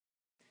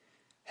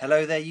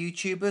Hello there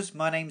YouTubers,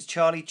 my name's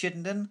Charlie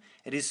Chittenden.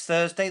 It is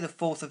Thursday the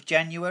 4th of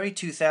January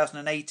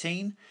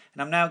 2018 and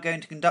I'm now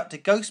going to conduct a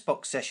ghost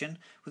box session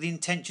with the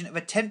intention of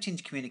attempting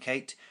to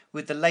communicate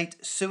with the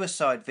late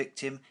suicide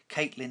victim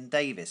Katelyn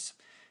Davis.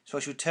 So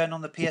I shall turn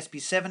on the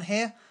PSP7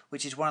 here,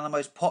 which is one of the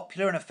most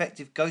popular and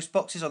effective ghost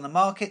boxes on the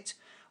market.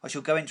 I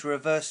shall go into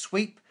reverse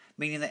sweep,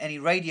 meaning that any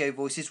radio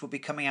voices will be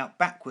coming out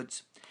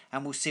backwards,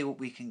 and we'll see what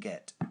we can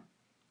get.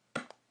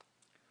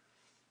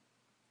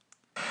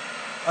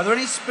 Are there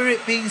any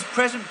spirit beings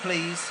present,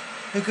 please,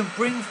 who can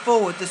bring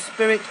forward the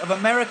spirit of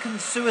American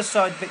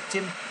suicide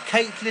victim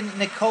Katelyn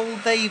Nicole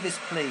Davis,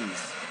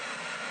 please?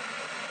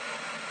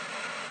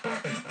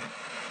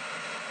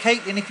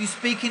 Katelyn, if you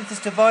speak into this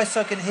device,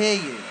 I can hear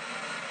you.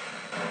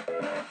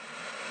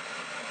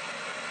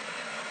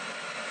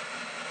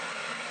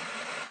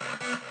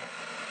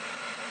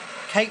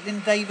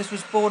 Katelyn Davis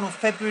was born on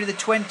February the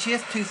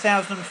 20th,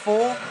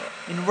 2004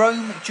 in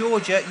Rome,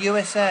 Georgia,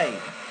 USA.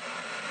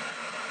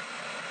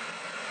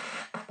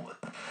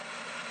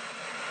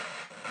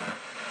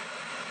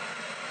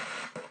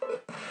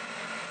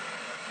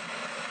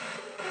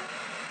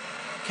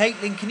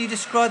 Katelyn, can you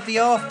describe the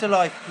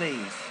afterlife,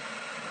 please?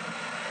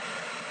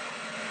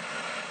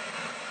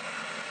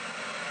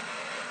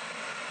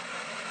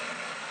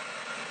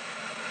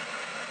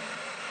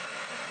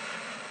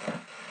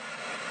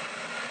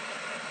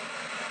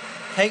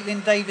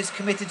 Katelyn Davis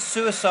committed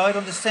suicide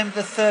on December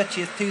the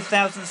 30th,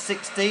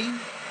 2016,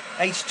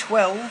 aged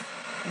 12,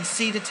 in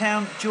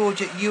Cedartown,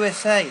 Georgia,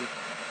 USA,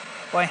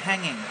 by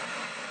hanging.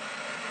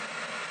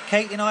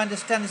 Katelyn, I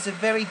understand this is a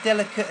very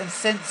delicate and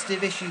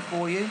sensitive issue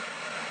for you.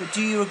 But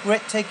do you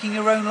regret taking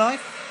your own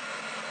life?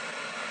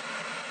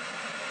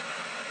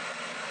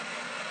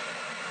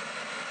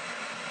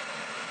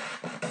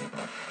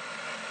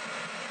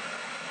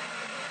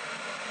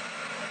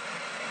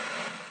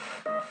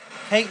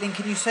 Katelyn,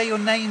 can you say your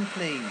name,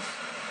 please?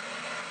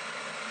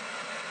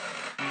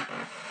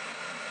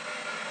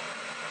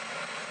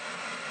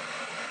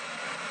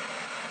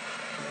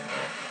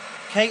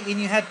 Katelyn,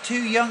 you had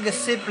two younger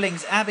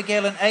siblings,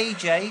 Abigail and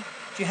AJ.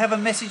 Do you have a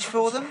message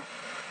for them?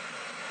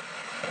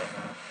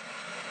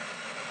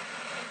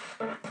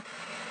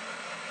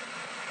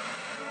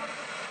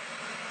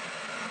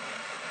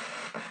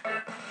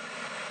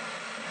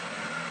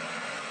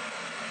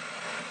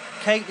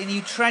 Katelyn,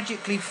 you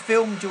tragically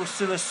filmed your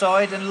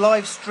suicide and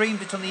live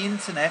streamed it on the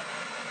internet.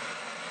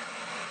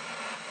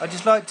 I'd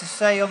just like to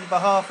say on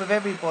behalf of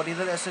everybody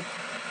that that's a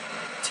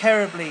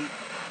terribly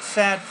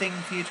sad thing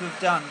for you to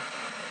have done.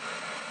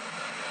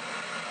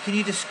 Can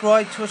you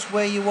describe to us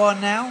where you are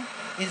now,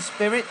 in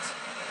spirit?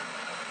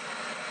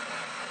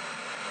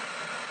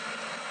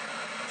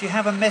 Do you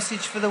have a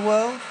message for the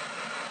world?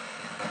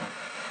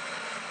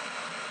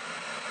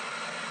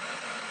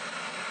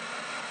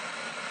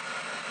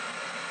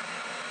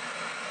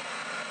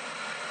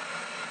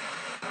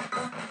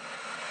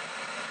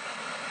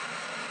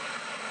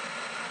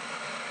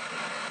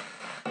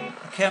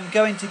 Okay, I'm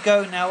going to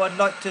go now. I'd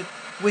like to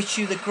wish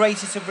you the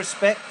greatest of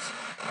respect,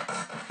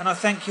 and I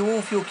thank you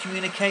all for your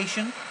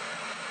communication.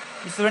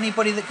 Is there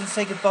anybody that can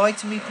say goodbye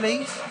to me,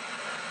 please?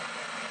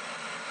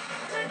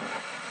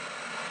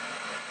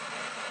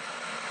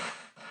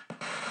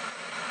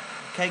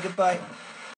 Okay, goodbye.